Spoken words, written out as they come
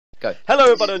Go. Hello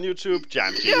everybody on YouTube,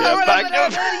 Yamgi here, back.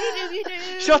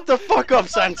 Shut the fuck up,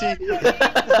 Santi!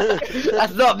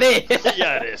 That's not me!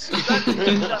 Yeah, it is.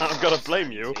 I'm gonna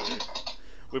blame you.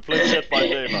 We're playing Dead by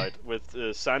Daylight with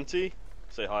Santi.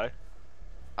 Say hi.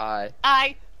 Hi.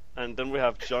 Hi! And then we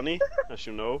have Johnny, as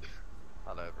you know.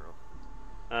 Hello everyone.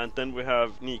 And then we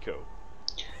have Nico.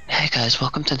 Hey guys,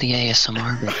 welcome to the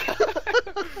ASMR.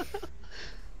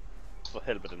 For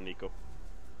helvete, Nico.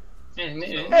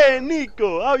 Hey,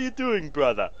 Nico, how you doing,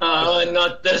 brother?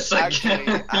 not this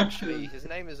again. Actually, his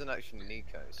name isn't actually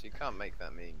Nico, so you can't make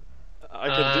that meme.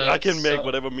 I can make so-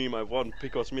 whatever meme I want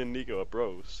because me and Nico are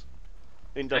bros.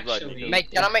 Ain't that right, Actually- Nico? Mate,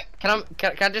 can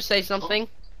I just say something?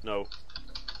 No,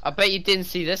 I bet you didn't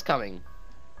see this coming.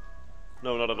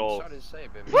 no, not at all. Sorry to say,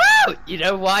 but Woo! You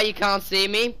know why you can't see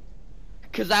me?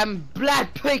 Cause I'm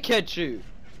Black Pikachu!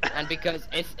 And because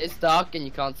it's dark and you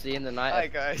can't see in the night. hi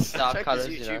guys, Dark check colours,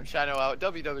 his you YouTube know. channel out,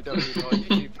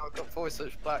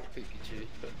 www.youtube.com/Black Pikachu.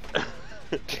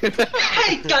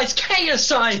 Hey guys,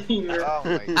 KSI here! Oh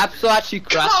my god. Absol actually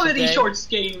crashed Comedy today. Shorts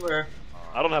Gamer!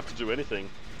 I don't have to do anything.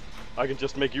 I can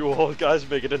just make you all guys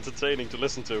make it entertaining to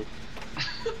listen to.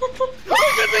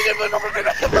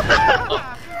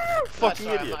 Fucking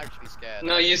Sorry, idiot. I'm actually scared.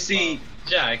 No, you see,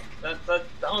 Jack, that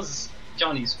was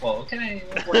Johnny's fault, okay?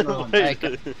 What's going on? Wait,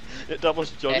 that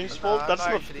was Johnny's No, fault? I'm That's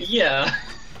not... actually Yeah.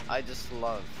 I just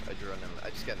love adrenaline. I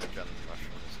just get an adrenaline rush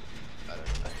from this. I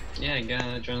don't know. Yeah, you got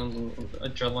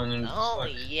adrenaline. Oh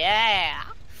yeah!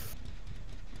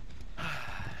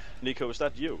 Nico, is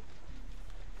that you?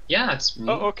 Yeah, it's me.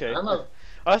 Oh, okay. I love.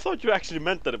 I thought you actually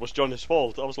meant that it was Johnny's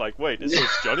fault. I was like, wait, is it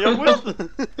Johnny I'm with?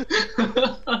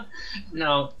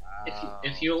 No,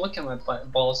 if you look at my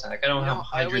ball sack, I don't have I was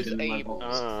hydrogen in my able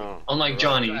balls. Oh. Unlike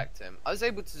Johnny. Distract him. I was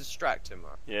able to distract him.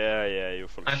 Yeah, you're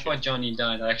full of I shit. thought Johnny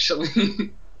died actually.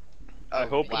 I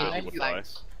hope wow. he would die.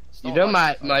 Thanks. It's You not know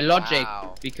like- my logic,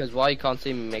 Wow. because why you can't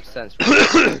see me makes sense.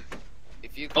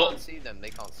 If you Oh. can't see them, they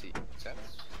can't see you. Makes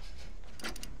sense?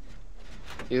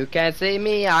 You can't see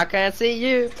me, I can't see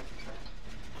you.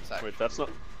 Exactly. Wait, that's not...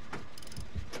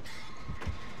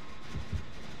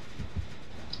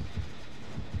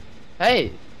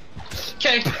 Hey.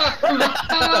 Okay.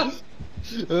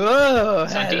 Oh,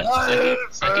 Saki.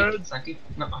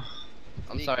 No.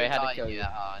 I'm sorry, I had to kill you.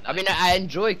 Yeah, I mean, I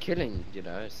enjoy killing, you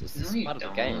know, it's No, you part of the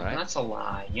don't. game, right? That's a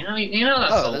lie. You know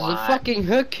that's Oh, a there's lie. a fucking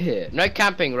hook here. No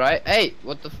camping, right? Hey,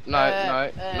 what the no.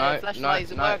 flashlight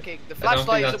isn't working. The I don't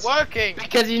flashlight think isn't working.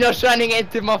 Because you're not shining it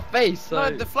into my face, so...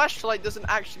 No, the flashlight doesn't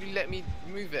actually let me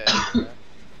move it.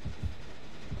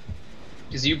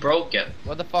 Because you broke it.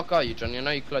 What the fuck are you, Johnny? I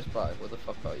know you're close by. What the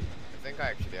fuck are you? I think I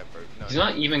actually have broken. No, He's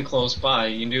not even close by.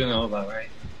 You do know that, right?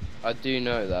 I do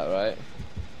know that, right?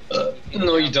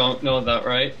 No, you don't know that,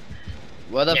 right?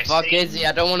 Where the Yes, fuck he- is he?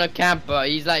 I don't want to camp, but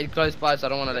he's like close by, so I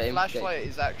don't want to let the him flashlight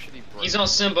is actually broken. He's on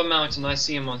Simba Mountain. I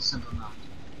see him on Simba Mountain.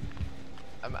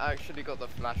 I'm actually got the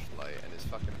flashlight and it's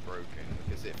fucking broken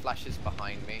because it flashes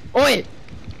behind me. Oi!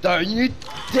 Don't you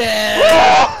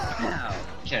dare!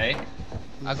 Okay.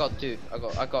 I got two. I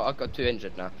got two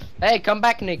injured now. Hey, come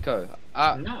back, Nico.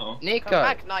 No. Nico. Come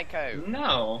back, Nico.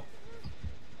 No.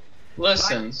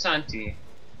 Listen, Santi.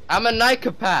 I'm a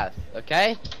Nicopath,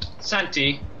 okay?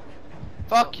 Santi.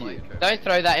 Fuck Not you. Nico. Don't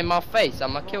throw that in my face.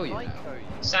 I'ma kill you now. Nico,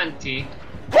 Santi.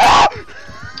 What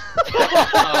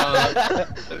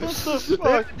Look the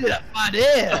fuck? at that right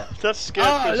here. That scared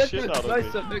Oh, the look shit how out of close me.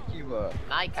 the hook you were.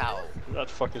 Nico. That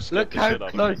fucking scared Look the how shit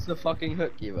out close of me. the fucking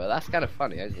hook you were. That's kind of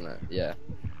funny, isn't it? Yeah.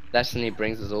 Destiny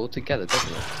brings us all together,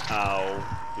 doesn't it?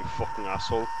 Ow, you fucking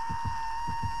asshole.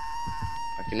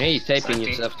 I can hear you taping Santi.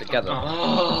 yourself together.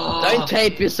 Oh. Don't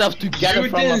tape yourself together You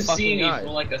from my didn't see fucking me eyes. for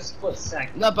like a split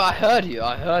second. No, but I heard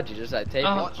you just like taping.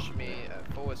 Oh. Watch me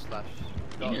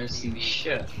 / You didn't see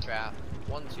shit. strap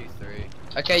 1 2 3.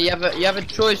 Okay, you have a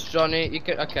choice, Johnny. You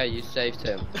can. Okay, you saved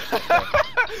him.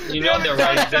 You know they're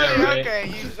right there, right? Okay,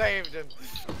 you saved him.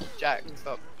 Jack,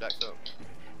 stop. Jack, stop.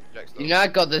 Jack, stop. You know, I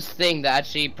got this thing that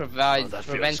actually provides Oh, that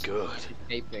feels prevents good.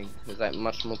 escaping. There's like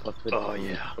much more possibility. Oh,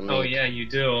 yeah. for me. Oh yeah, you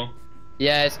do.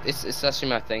 Yeah, it's actually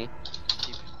my thing.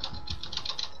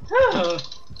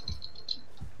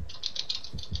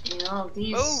 You know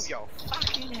these. Move your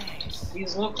fucking ass.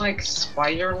 These look like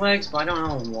spider legs, but I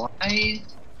don't know why.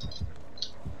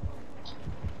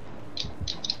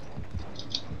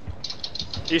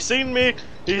 He's seen me!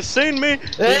 He's seen me!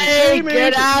 He's Hey, seen me!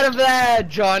 get out of there,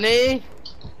 Johnny!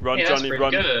 Run, Hey, that's Johnny, pretty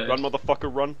run. good. Run,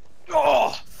 motherfucker, run.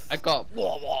 Oh! I got.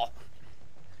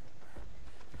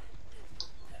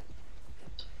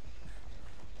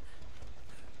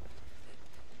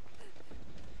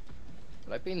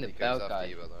 Will I be in the He goes bell after guy?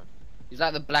 you, by the way. He's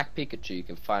like the black Pikachu you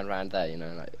can find around there, you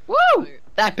know, like, woo!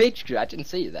 That Pikachu, I didn't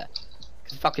see you there.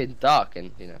 It's fucking dark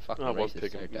and, you know, fucking I won't racist.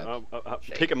 pick so him. dope.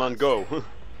 Pokemon Go.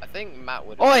 I think Matt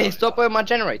would. Oi, stop with my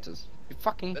generators. You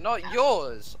fucking... They're not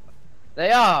yours.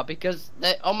 They are, because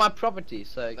they're on my property,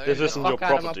 so... No, This you're isn't not. your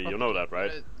Fuck out of my property, you know that,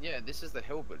 right? Yeah, this is the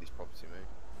hillbilly's property,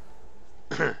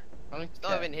 mate. I don't It's not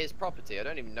care. even his property. I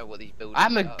don't even know what these buildings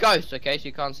I'm a are. ghost, okay, so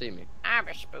you can't see me. I'm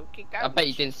a spooky ghost. I bet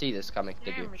you didn't see this coming,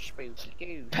 did you? I'm a spooky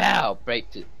ghost. Pow!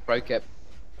 Broke it. Breaked it.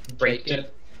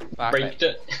 Fuck Breaked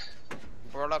it.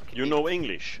 You know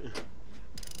English.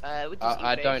 What is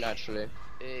I English? don't actually.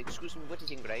 Excuse me, what is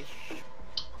English?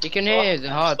 You can hear the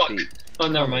heartbeat. Oh,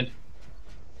 never mind.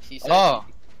 He said, Oh,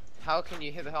 how can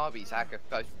you hear the heartbeats? Hacker,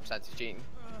 guys from Santi Jean.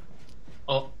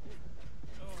 Oh,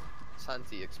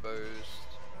 Santi exposed.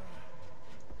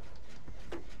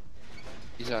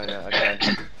 he's on it, okay.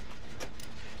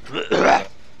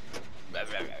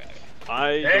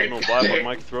 I don't know why, but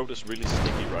my throat is really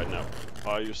sticky right now.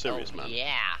 Are you serious, man?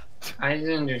 Yeah. I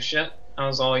didn't do shit. That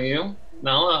was all you.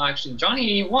 No, actually,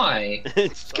 Johnny, why?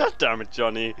 It's goddamn it,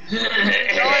 Johnny. What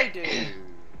did I do?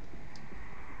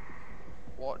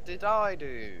 What did I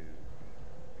do?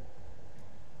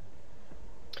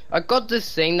 I got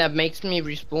this thing that makes me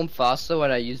respawn faster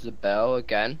when I use the bell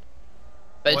again.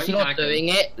 But Why it's are you not hacking? doing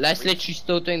it. That's literally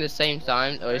still doing the same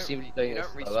time, or You it don't seems re- doing you it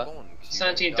don't slower. respawn 'cause you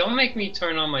Santi, die. don't make me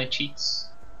turn on my cheats.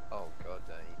 Oh god,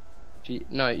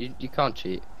 Cheat. No, you can't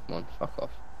cheat. Come on, fuck off.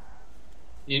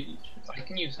 I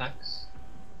can use hacks.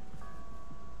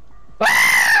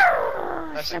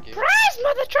 Thank you. Surprise,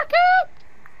 mother trucker!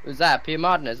 Who's that? P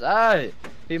Madness. Oh,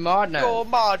 P Madness. Your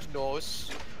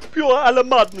Madness. Pure Alan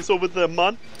madness over there,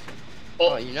 man.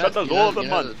 Oh, you know, Shut the you door know, of the you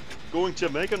know man. Going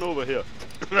Jamaican over here.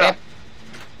 Get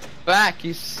back,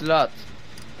 you slut.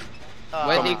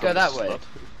 Where do you go that way? Slut.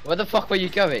 Where the fuck were you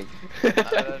going? I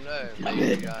don't know.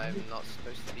 Maybe I'm not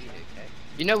supposed to be here, okay?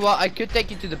 You know what? I could take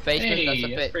you to the basement. Hey, that's a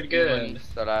that's bit pretty good. money,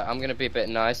 so I'm gonna be a bit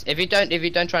nice. If you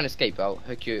don't try and escape, I'll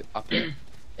hook you up here.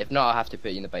 If not, I'll have to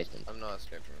put you in the basement. I'm not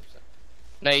escaping from this.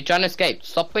 No, you're trying to escape.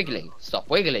 Stop wiggling. Stop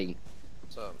wiggling.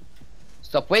 So,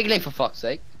 Stop wiggling for fuck's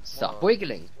sake. Stop What?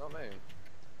 wiggling. it's not me.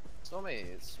 It's not me.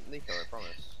 It's Nico. I promise.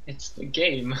 It's the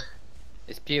game.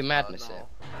 It's pure madness no. here.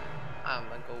 I'm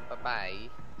gonna go bye bye.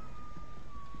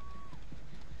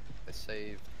 I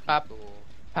saved Pap. people.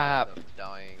 Pap. End up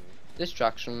dying.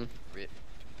 Destruction. Rip.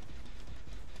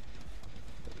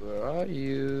 Where are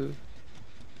you?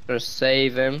 Gonna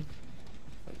save him.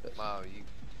 Wow, you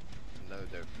know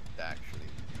they're actually.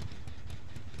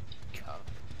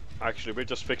 Actually, we're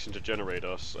just fixing to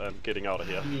generators and getting out of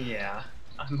here. Yeah,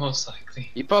 most likely.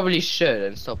 You probably should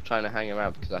and stop trying to hang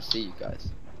around because I see you guys.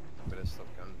 I'm gonna stop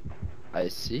going. I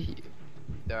see you.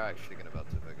 They're actually gonna about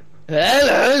to fucking.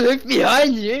 Hello, look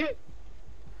behind you.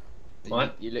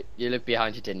 What? You look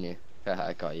behind you, didn't you?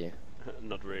 I got you.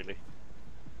 Not really.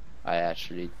 I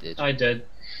actually did. I did.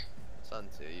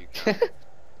 Santi, you can.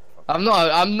 I'm not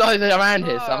around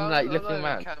here, so Oh, I'm like no, looking no,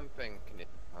 around. Camping. Can you...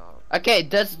 Oh. Okay,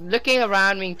 does looking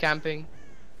around mean camping?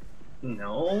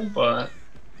 No, but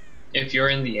if you're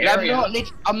in the Yeah, area,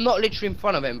 I'm not literally in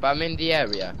front of him, but I'm in the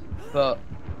area. But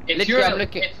if literally you're I'm at,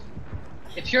 looking.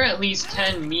 if you're at least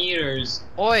 10 meters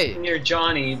Oi! near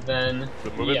Johnny, then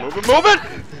Move it, yeah. move it, move it!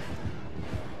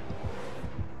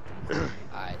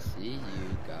 I see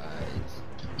you guys.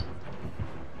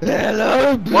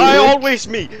 Hello, Why always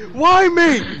me? Why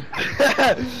me?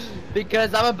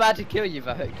 Because I'm about to kill you if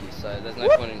I hook you, so there's no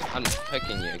point in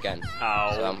unhooking you again.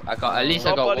 Ow. So at least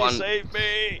I got Somebody one. save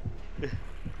me!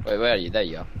 Wait, where are you? There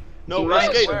you are. No, Right,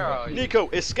 escape! where are you? Nico,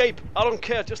 escape! I don't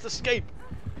care, just escape!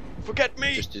 Forget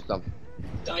me! Just do something.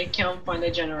 I can't find a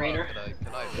generator.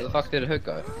 Can I Where the fuck did the hook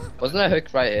go? Wasn't there a hook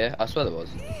right here? I swear there was.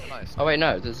 Nice. Oh wait,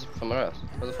 no, this is somewhere else.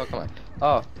 Where the fuck am I?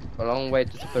 Oh, a long way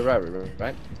to Tipperary,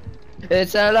 right?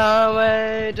 It's a long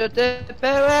way to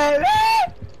Tipperary!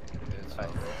 It's fine.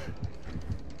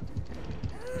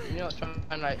 You're not trying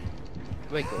to like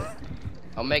wiggle.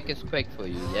 I'll make this quick for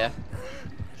you, yeah?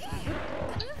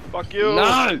 Fuck you!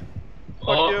 No! Fuck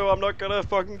Oh. you, I'm not gonna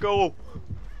fucking go!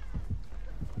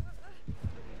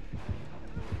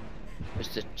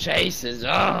 Mr. Chase is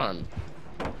on!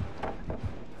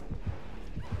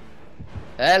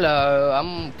 Hello,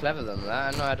 I'm clever than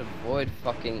that. I know how to avoid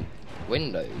fucking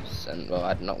windows. And,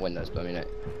 well, not windows, but I mean,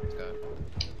 Let's go.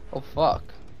 oh fuck.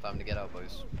 Time to get out,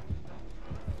 boys.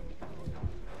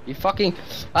 You fucking.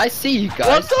 I see you What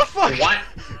guys. the fuck? What?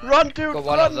 Run, dude! Got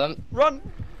one run! of them. Run!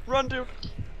 Run, dude!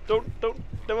 Don't,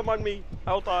 never mind me.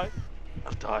 I'll die.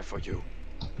 I'll die for you.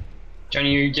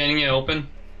 Johnny, you're getting it open?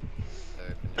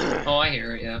 Open. Oh, I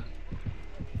hear it, yeah.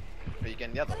 Are you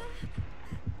getting the other one?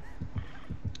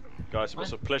 Guys, it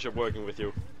was a pleasure working with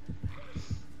you.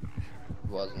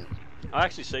 Wasn't. I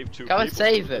actually saved 2 Come and people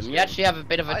save through this him. You game. actually have a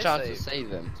bit of a I chance to saved save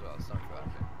him. as well, it's not for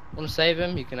that. Want to save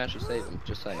him? You can actually save him.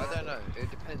 Just saying. I don't know. It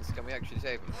depends. Can we actually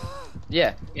save him?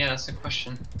 Yeah. Yeah, that's the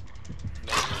question.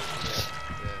 Maybe.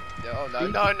 Yeah. Oh no!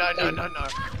 No! No! No! No! No!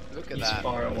 Look at He's that.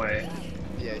 far away.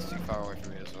 Yeah, he's too far away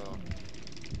from me as well.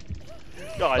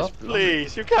 Guys, Stop.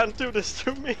 please, you can't do this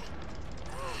to me.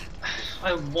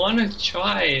 I wanna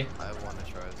try. I want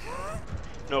to try this.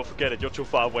 No, forget it. You're too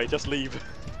far away. Just leave.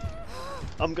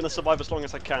 I'm gonna survive as long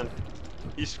as I can.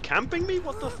 He's camping me?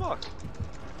 What the fuck?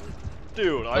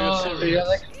 Dude, are you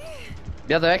serious?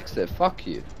 The other exit. Fuck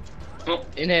you. Oh.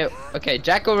 In here. Okay,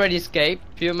 Jack already escaped.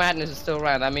 Pure Madness is still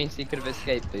around. That means he could have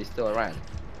escaped, but he's still around.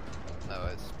 No,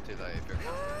 it's too late if you're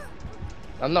camping.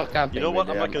 I'm not camping. You know what?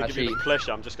 I'm really, not gonna give you the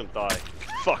pleasure. I'm just gonna die.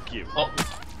 Fuck you. Oh,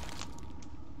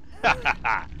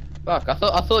 Fuck. I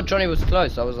thought Johnny was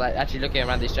close. I was like actually looking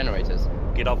around these generators.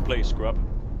 Get up, please, scrub.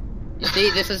 You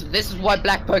see, this is why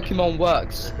black Pokemon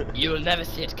works. You will never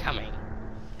see it coming,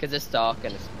 because it's dark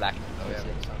and it's black. Oh yeah,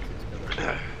 obviously. something's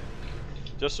good.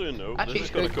 Just so you know, Actually, this is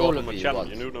gonna click go all up on of my you channel.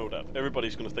 once. You know that.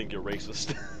 Everybody's gonna think you're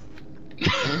racist.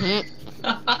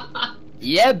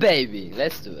 Yeah, baby.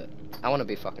 Let's do it. I want to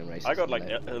be fucking racist. I got like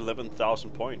today. 11,000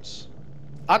 points.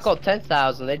 I got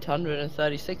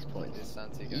 10,836 points. Is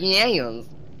Santi going? Yeah.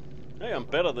 Hey, I'm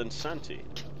better than Santi.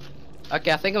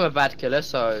 Okay, I think I'm a bad killer,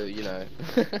 so you know.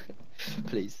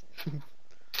 Please.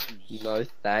 No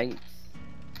thanks.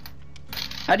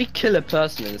 How do you kill a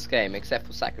person in this game except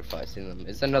for sacrificing them?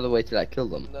 Is there another way to like kill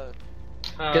them? No.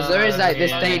 Because there is like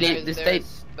this yeah. daily, this day.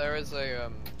 There is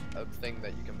a thing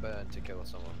that you can burn to kill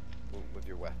someone with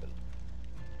your weapon.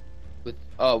 With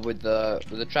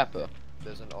the trapper.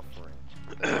 There's an offering.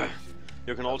 that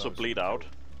You can also allows bleed you to out. kill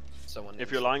someone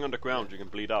If you're lying on the ground, you can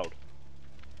bleed out.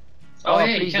 Oh, yeah,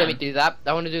 you please let me can. do that.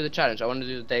 I want to do the challenge. I want to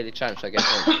do the daily challenge. So I get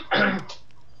home.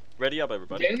 Ready up,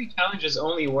 everybody. Daily challenges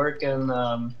only work in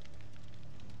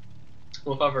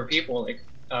with other people, like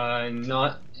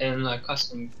not in a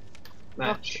custom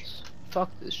match.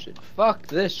 Fuck this shit. Fuck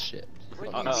this shit.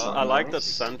 I like that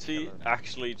Santi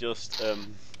actually just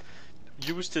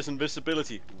used his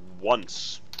invisibility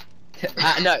once.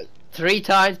 No, 3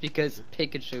 times because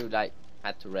Pikachu like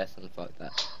had to rest and fuck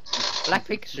that. Black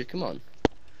Pikachu, come on.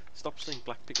 Stop saying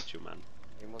Black Pikachu, man.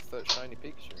 He wants that shiny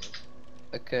Pikachu. Man.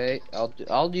 Okay,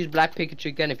 I'll use Black Pikachu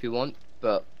again if you want,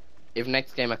 but if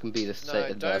next game I can be the No,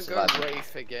 don't go survivor.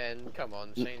 Wraith again. Come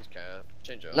on, change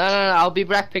it. No, I'll be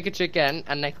Black Pikachu again,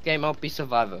 and next game I'll be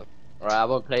survivor.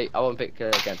 Alright, I won't pick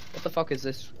again. What the fuck is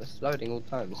this? It's loading all the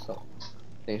time. It's not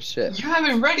doing shit. You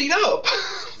haven't readied up.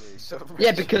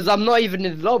 Yeah, because I'm not even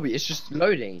in the lobby. It's just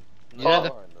loading. You know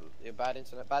the You're bad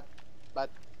internet. Bad.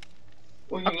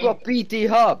 What do you I've mean? got BT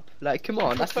Hub. Like, come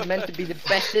on, that's meant to be the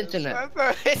best internet.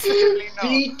 It's really not.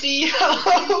 BT.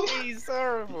 He's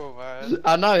horrible, man.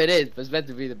 I know it is, but it's meant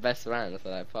to be the best around. So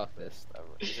like, fuck this.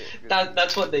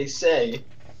 That's what they say.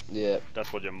 Yeah.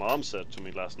 That's what your mom said to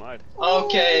me last night.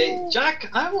 Okay, Jack,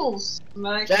 I will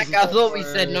smack. Jack, his I thought we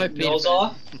said no nose penis.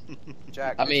 off.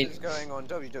 Jack, I mean- this is going on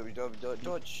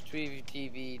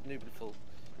www.dodge.tv Nooblefull.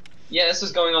 Yeah, this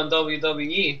is going on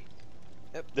WWE.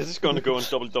 This is going to go on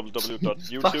Fucking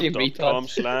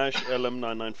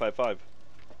www.youtube.com/lm9955.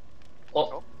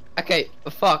 Oh, Okay,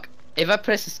 but fuck. If I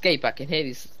press escape, I can hear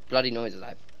these bloody noises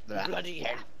like. Bloody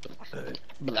hell.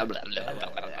 Blah, blah, blah, blah,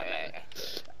 blah.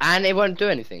 And it won't do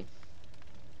anything.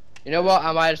 You know what?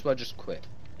 I might as well just quit.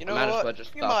 You know might as what? well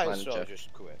just You task might as well manager.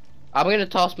 just quit. I'm gonna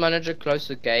task manager close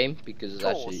the game because it's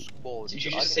actually. did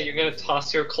you just say you're gonna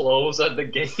toss your clothes at the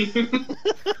game?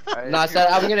 No, I said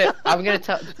I'm gonna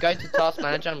go to task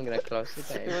manager. And I'm gonna close the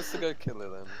He game. wants to go kill her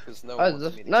then, because no Oh, one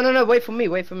wants me to no, wait for me,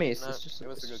 It's No, just. he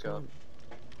wants it's to just go kill her.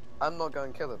 I'm not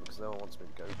going to kill her because no one wants me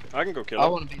to go kill her. I can go kill I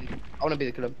her. wanna be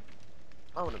the killer.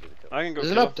 I want to be the killer. I can go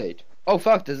There's an kill her. update. Oh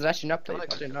fuck, there's actually an update.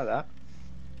 like I didn't know that.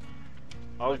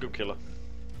 I'll go kill her.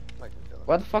 I can kill her.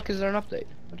 Why the fuck is there an update?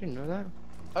 I didn't know that.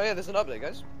 Oh yeah, there's an update,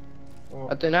 guys.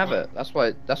 I didn't have it. That's why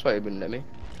it wouldn't let me.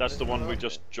 That's the one we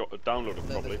just downloaded, There's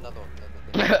probably. another one.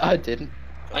 I didn't.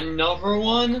 Another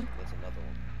one? There's another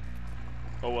one.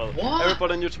 Oh well. What?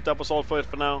 Everybody on YouTube, that was all for it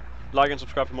for now. Like and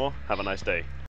subscribe for more. Have a nice day.